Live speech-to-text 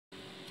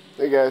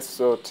Hey guys,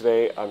 so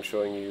today I'm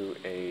showing you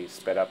a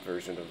sped up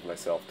version of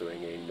myself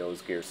doing a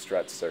nose gear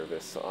strut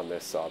service on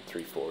this Saab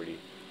 340.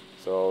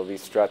 So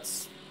these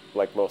struts,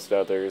 like most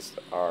others,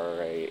 are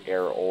a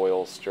air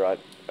oil strut,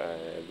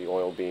 the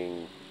oil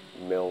being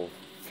mil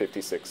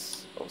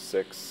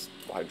 5606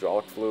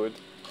 hydraulic fluid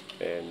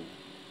and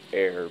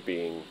air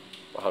being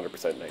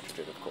 100%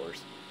 nitrogen, of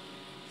course.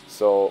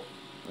 So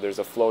there's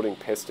a floating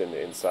piston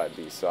inside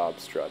these Saab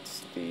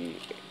struts. The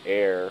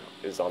air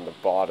is on the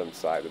bottom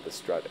side of the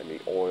strut and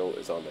the oil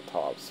is on the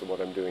top. So what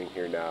I'm doing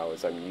here now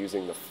is I'm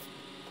using the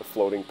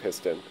floating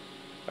piston.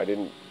 I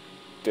didn't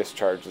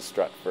discharge the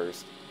strut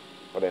first,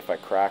 but if I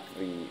crack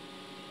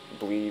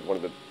one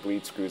of the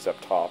bleed screws up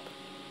top,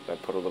 I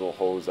put a little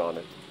hose on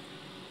it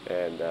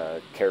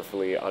and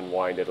carefully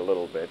unwind it a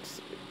little bit,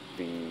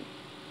 the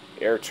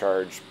air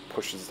charge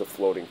pushes the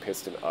floating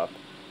piston up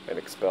and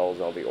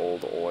expels all the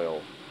old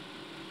oil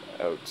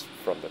out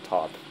from the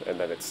top, and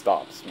then it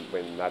stops.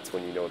 That's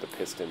when you know the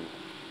piston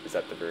is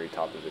at the very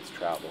top of its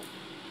travel.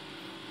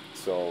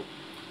 So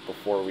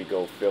before we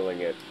go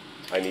filling it,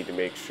 I need to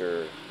make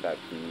sure that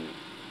the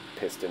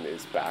piston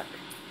is back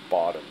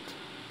bottomed.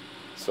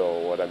 So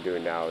what I'm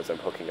doing now is I'm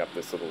hooking up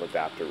this little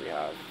adapter we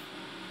have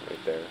right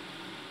there.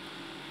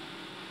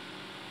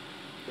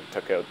 I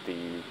took out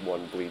the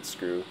one bleed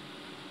screw,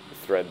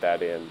 thread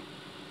that in,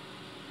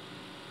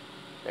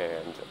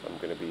 and I'm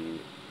going to be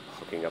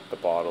hooking up the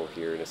bottle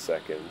here in a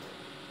second,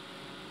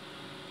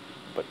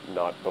 but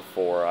not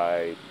before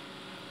I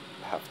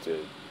have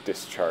to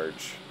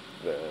discharge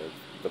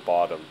the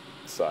bottom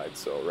side.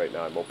 So right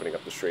now I'm opening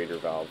up the Schrader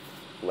valve,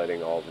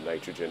 letting all the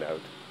nitrogen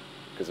out,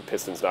 because the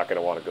piston's not going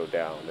to want to go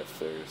down if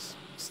there's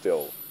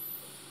still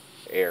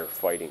air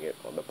fighting it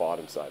on the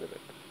bottom side of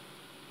it.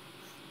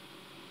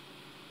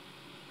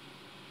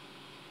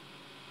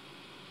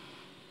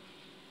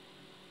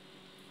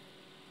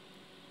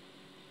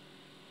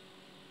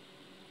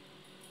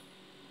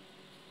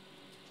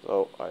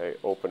 So I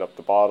open up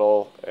the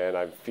bottle and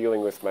I'm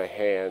feeling with my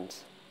hand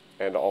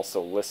and also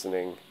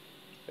listening.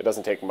 It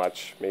doesn't take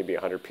much, maybe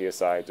 100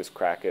 psi, just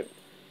crack it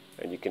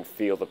and you can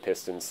feel the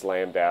piston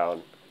slam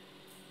down.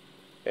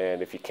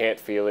 And if you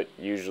can't feel it,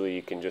 usually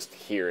you can just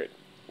hear it,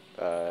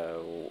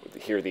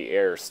 hear the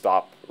air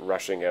stop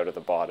rushing out of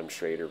the bottom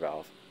Schrader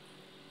valve.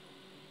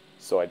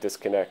 So I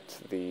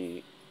disconnect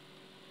the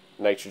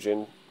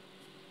nitrogen.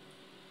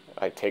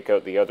 I take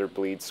out the other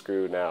bleed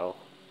screw now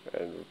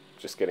and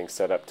just getting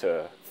set up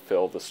to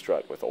fill the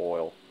strut with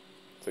oil.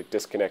 So I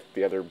disconnect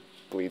the other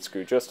bleed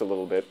screw just a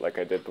little bit like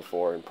I did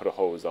before and put a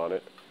hose on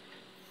it.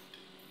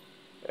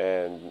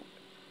 And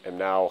am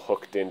now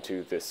hooked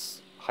into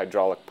this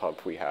hydraulic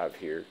pump we have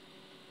here,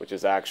 which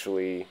is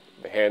actually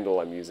the handle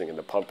I'm using, and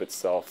the pump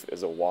itself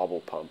is a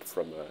wobble pump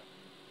from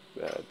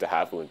a de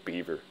Havilland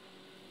Beaver,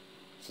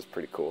 which is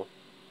pretty cool.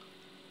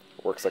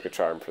 Works like a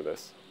charm for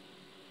this.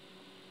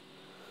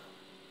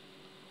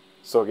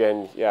 So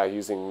again, yeah,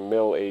 using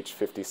mil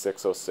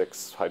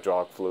H5606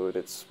 hydraulic fluid.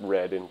 It's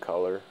red in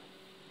color.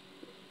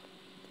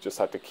 Just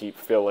have to keep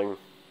filling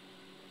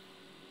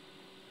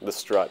the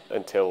strut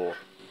until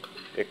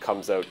it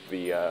comes out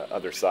the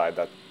other side.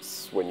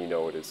 That's when you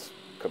know it is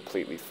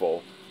completely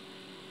full.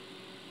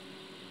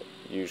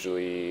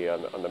 Usually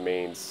on the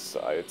mains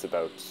side it's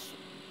about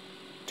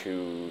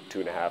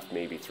 2.5,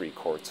 maybe 3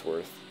 quarts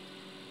worth.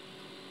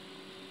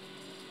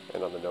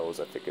 And on the nose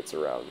I think it's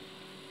around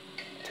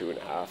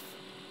 2.5.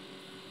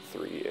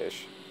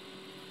 3-ish.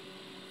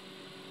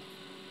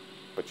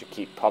 But you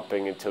keep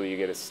pumping until you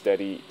get a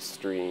steady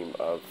stream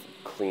of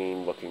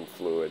clean looking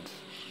fluid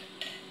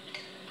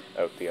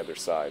out the other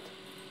side,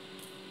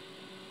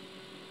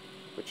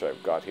 which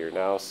I've got here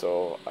now.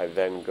 So I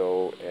then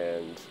go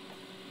and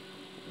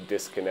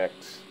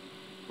disconnect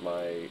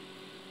my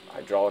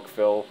hydraulic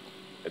fill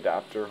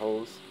adapter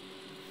hose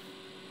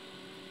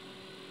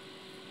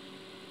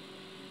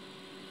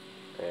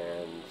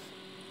and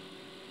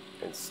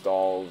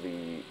install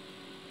the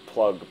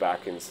plug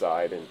back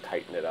inside and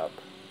tighten it up.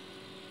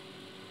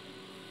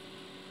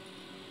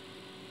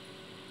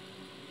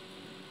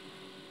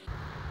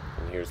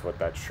 And here's what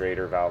that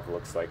Schrader valve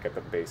looks like at the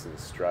base of the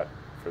strut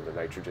for the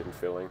nitrogen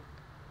filling.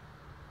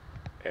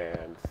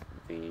 And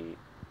the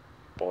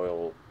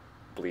oil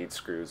bleed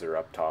screws are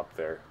up top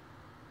there.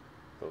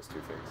 Those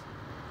two things.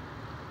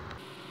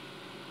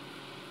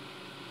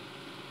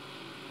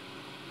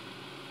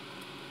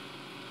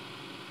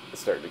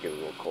 It's starting to get a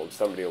little cold.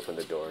 Somebody opened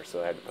the door,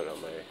 so I had to put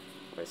on my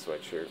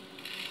sweatshirt.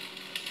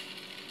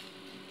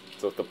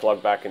 So with the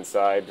plug back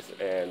inside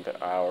and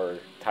our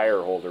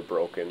tire holder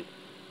broken,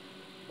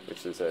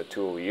 which is a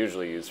tool we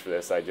usually use for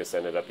this, I just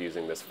ended up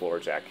using this floor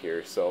jack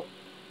here. So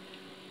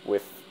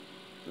with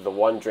the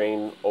one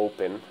drain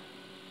open,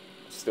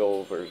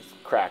 still or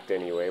cracked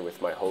anyway, with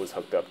my hose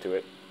hooked up to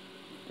it,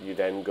 you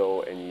then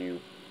go and you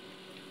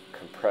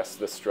compress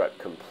the strut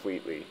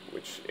completely,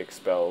 which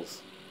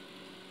expels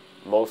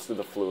most of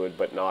the fluid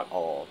but not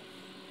all.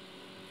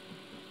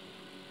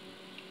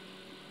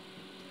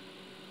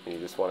 And you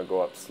just want to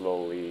go up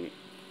slowly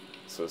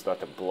so as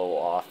not to blow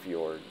off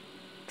your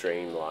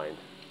drain line,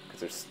 because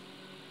there's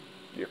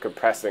you're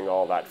compressing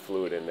all that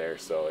fluid in there,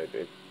 so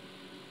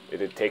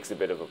it takes a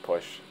bit of a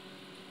push.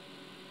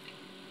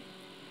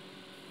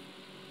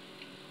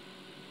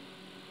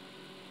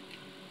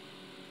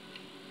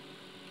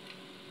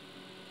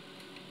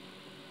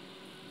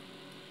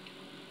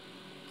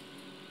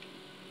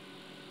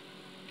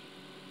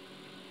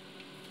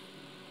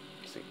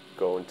 So you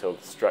go until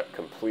the strut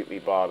completely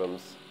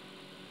bottoms.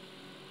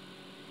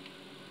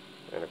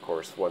 And of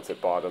course, once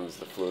it bottoms,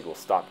 the fluid will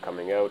stop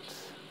coming out.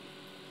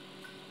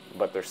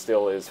 But there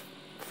still is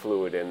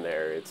fluid in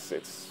there.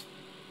 It's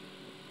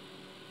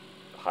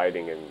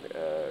hiding in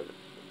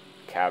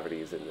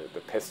cavities in the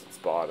piston's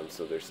bottom.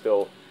 So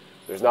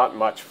there's not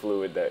much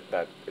fluid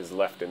that is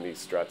left in these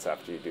struts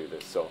after you do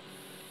this. So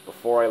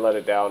before I let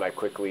it down, I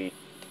quickly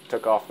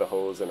took off the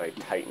hose and I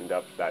tightened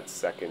up that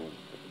second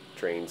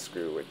drain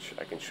screw, which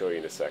I can show you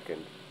in a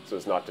second, so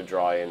as not to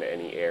draw in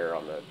any air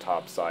on the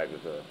top side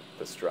of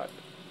the strut.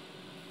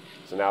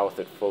 So now with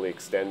it fully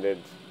extended,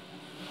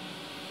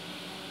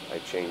 I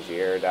change the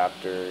air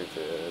adapter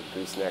to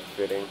gooseneck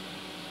fitting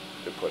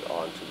to put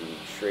onto the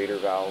Schrader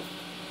valve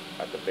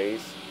at the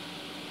base,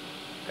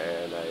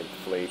 and I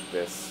inflate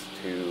this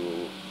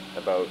to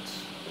about,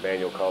 the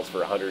manual calls for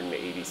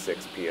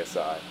 186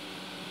 psi.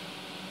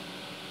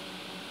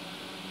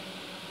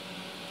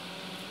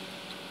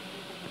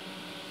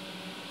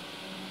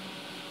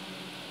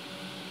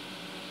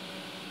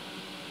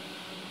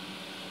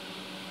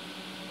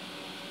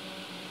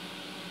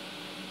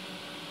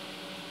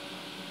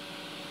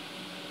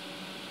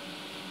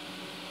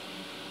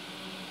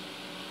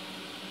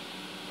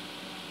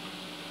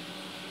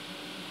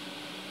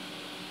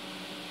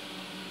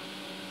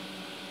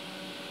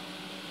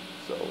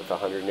 So with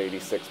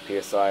 186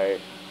 psi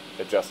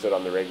adjusted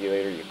on the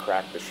regulator, you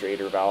crack the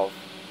Schrader valve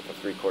with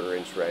a 3/4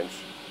 inch wrench.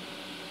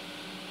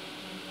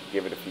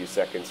 Give it a few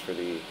seconds for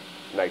the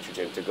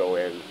nitrogen to go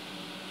in.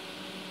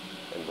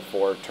 And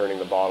before turning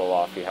the bottle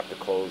off, you have to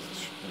close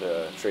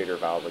the Schrader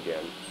valve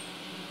again.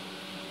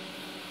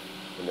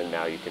 And then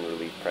now you can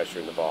relieve pressure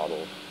in the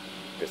bottle,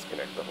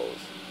 disconnect the hose.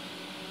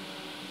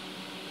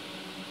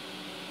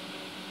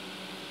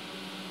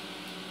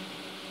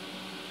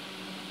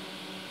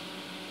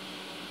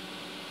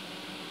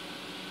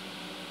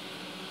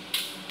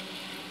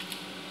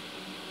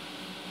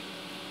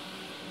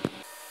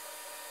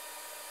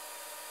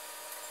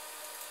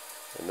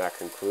 And that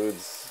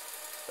concludes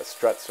a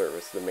strut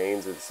service. The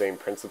mains are the same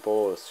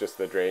principle, it's just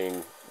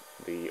the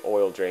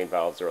oil drain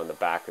valves are on the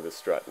back of the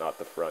strut, not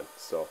the front.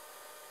 So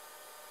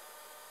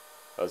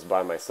I was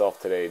by myself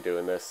today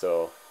doing this,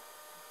 so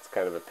it's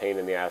kind of a pain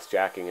in the ass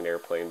jacking an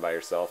airplane by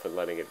yourself and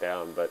letting it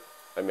down, but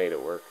I made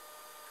it work.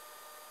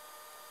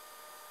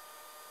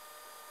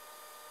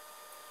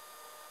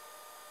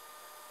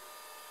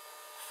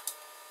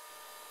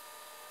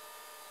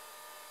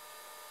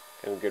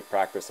 And good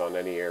practice on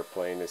any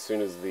airplane. As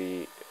soon as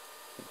the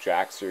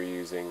jacks you're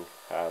using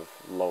have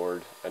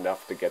lowered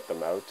enough to get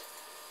them out,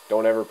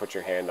 don't ever put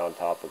your hand on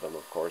top of them,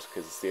 of course,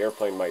 because the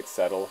airplane might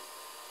settle.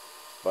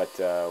 But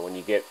when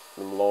you get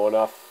them low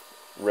enough,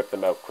 rip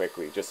them out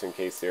quickly, just in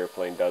case the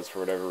airplane does, for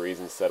whatever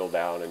reason, settle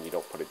down and you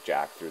don't put a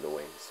jack through the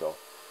wing. So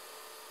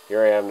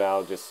here I am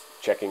now, just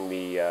checking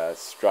the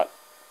strut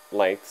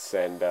lengths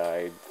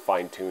and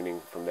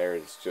fine-tuning from there.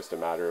 It's just a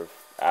matter of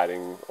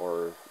adding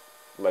or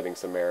letting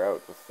some air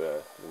out with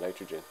the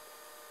nitrogen.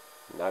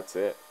 And that's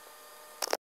it.